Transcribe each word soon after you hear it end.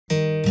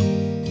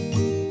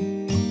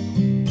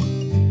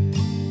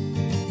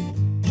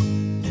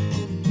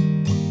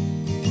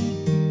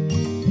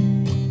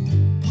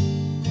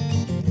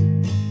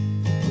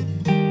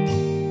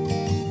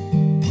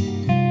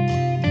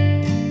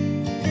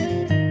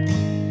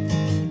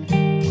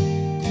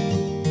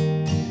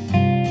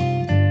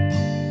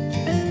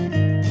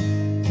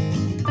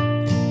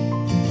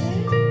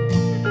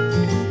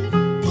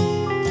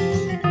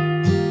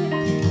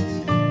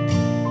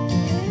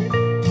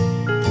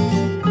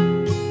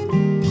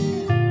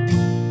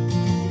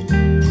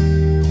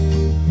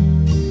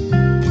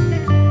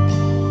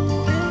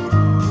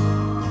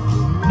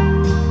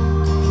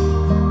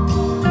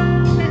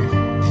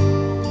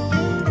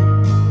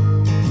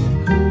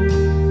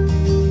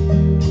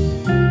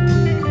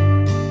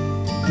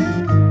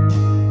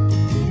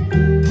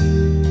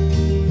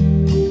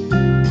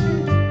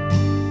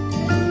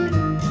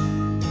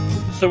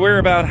we're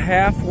about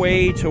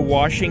halfway to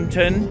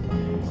Washington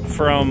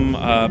from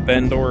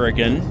Bend,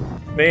 Oregon.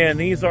 Man,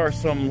 these are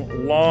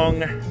some long,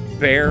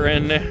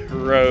 barren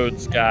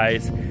roads,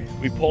 guys.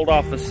 We pulled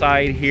off the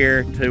side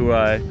here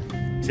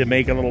to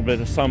make a little bit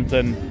of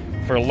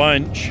something for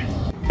lunch.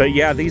 But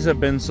yeah, these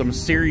have been some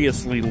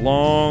seriously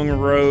long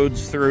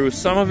roads through.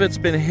 Some of it's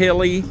been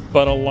hilly,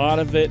 but a lot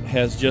of it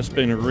has just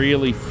been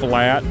really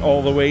flat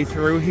all the way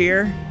through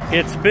here.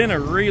 It's been a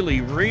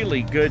really,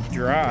 really good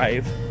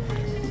drive.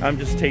 I'm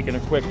just taking a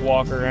quick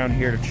walk around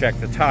here to check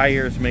the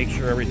tires, make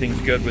sure everything's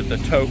good with the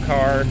tow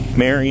car.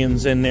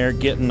 Marion's in there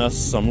getting us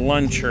some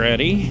lunch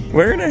ready.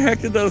 Where in the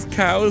heck did those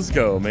cows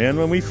go, man?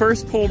 When we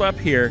first pulled up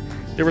here,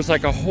 there was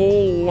like a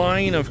whole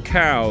line of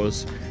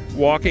cows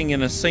walking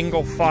in a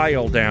single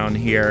file down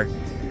here.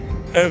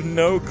 I have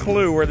no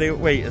clue where they...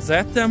 Wait, is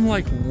that them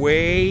like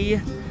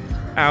way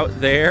out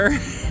there?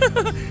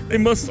 They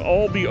must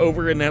all be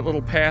over in that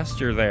little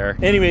pasture there.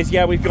 Anyways,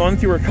 yeah, we've gone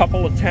through a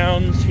couple of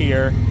towns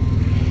here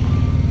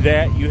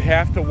that you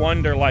have to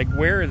wonder, like,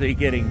 where are they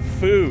getting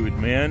food,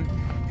 man?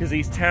 Because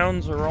these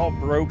towns are all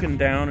broken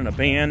down and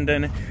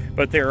abandoned,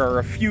 but there are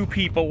a few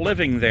people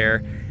living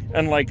there,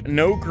 and like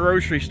no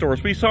grocery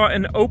stores. We saw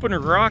an open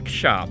rock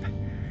shop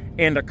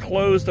and a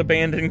closed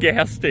abandoned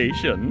gas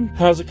station.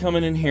 How's it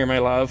coming in here, my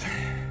love?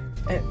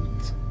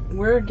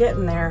 We're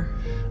getting there.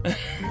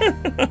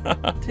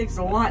 It takes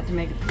a lot to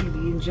make a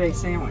PB&J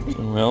sandwich.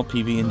 Well,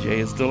 PB&J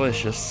is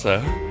delicious,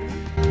 so.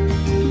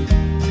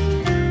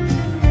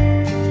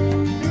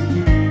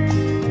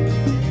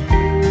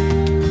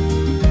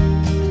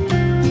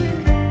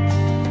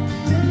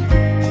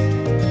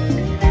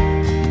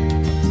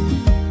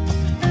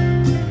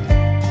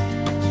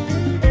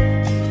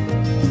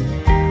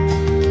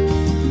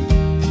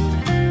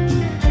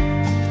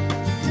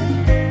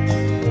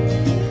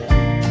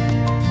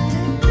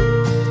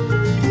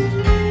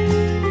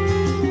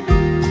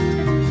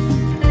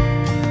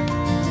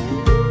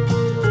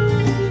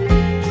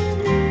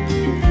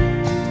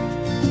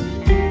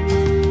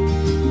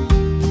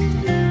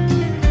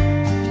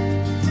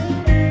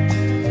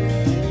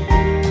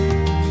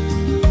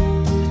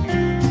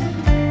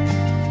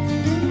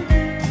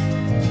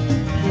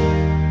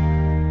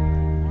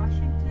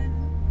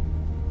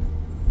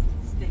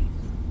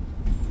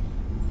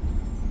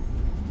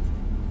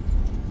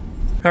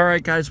 All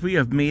right, guys, we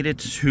have made it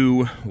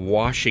to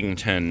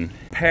Washington.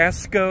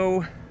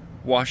 Pasco,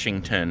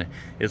 Washington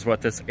is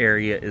what this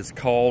area is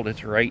called.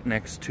 It's right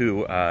next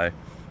to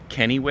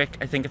Kennewick,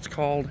 I think it's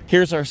called.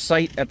 Here's our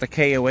site at the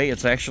KOA.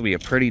 It's actually a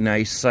pretty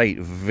nice site,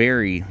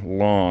 very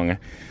long.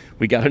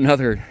 We got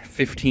another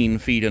 15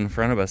 feet in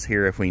front of us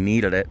here if we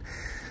needed it.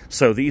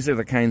 So these are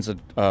the kinds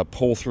of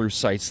pull-through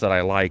sites that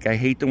I like. I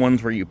hate the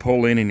ones where you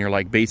pull in and you're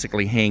like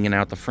basically hanging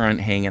out the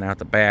front, hanging out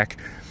the back.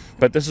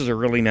 But this is a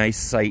really nice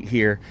site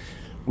here.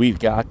 We've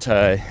got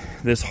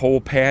this whole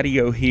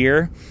patio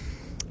here,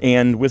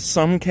 and with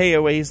some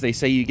KOAs they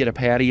say you get a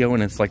patio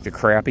and it's like the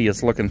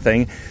crappiest looking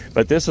thing,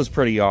 but this is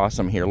pretty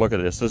awesome here. Look at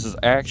this. This is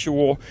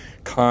actual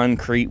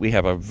concrete. We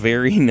have a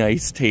very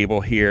nice table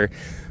here.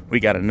 We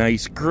got a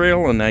nice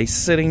grill, a nice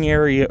sitting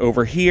area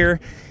over here,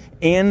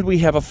 and we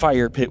have a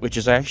fire pit, which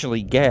is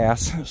actually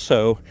gas.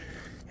 So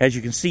as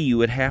you can see, you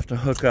would have to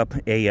hook up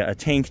a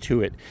tank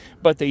to it,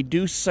 but they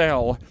do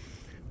sell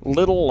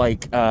little,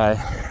 like,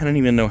 I don't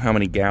even know how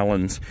many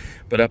gallons,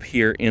 but up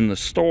here in the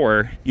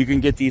store, you can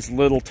get these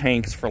little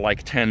tanks for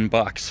like 10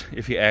 bucks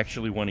if you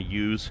actually want to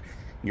use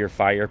your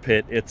fire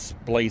pit. It's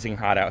blazing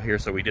hot out here,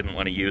 so we didn't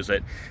want to use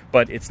it,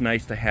 but it's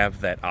nice to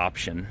have that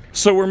option.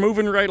 So we're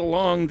moving right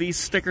along. These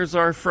stickers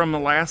are from the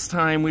last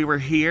time we were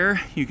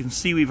here. You can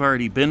see we've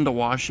already been to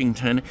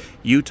Washington.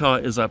 Utah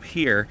is up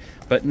here,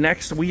 but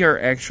next we are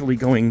actually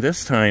going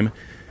this time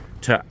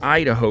to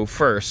Idaho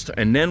first,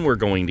 and then we're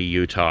going to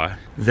Utah,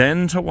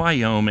 then to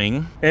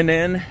Wyoming, and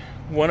then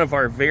one of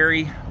our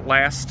very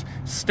last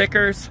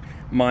stickers,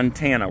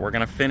 Montana. We're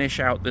gonna finish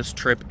out this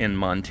trip in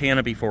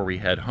Montana before we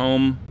head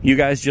home. You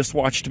guys just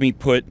watched me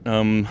put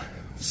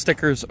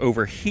stickers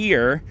over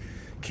here,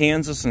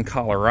 Kansas and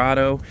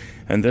Colorado,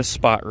 and this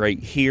spot right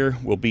here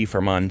will be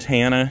for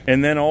Montana.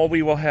 And then all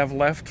we will have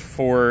left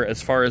for,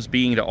 as far as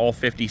being to all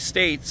 50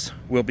 states,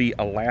 will be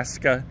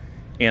Alaska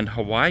and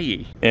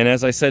Hawaii. And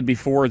as I said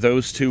before,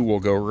 those two will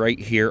go right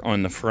here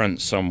on the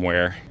front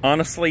somewhere.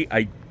 Honestly,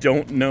 I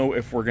don't know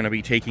if we're gonna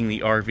be taking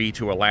the RV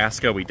to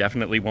Alaska. We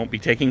definitely won't be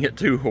taking it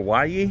to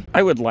Hawaii.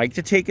 I would like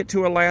to take it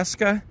to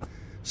Alaska,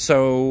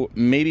 so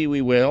maybe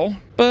we will.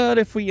 But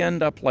if we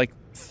end up like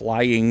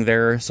flying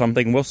there or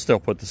something, we'll still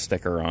put the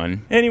sticker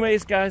on.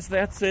 Anyways, guys,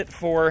 that's it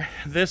for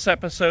this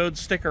episode.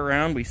 Stick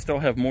around. We still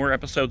have more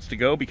episodes to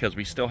go because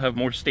we still have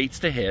more states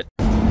to hit.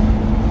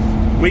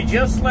 We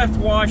just left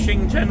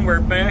Washington, we're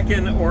back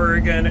in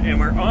Oregon, and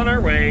we're on our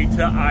way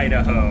to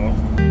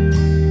Idaho.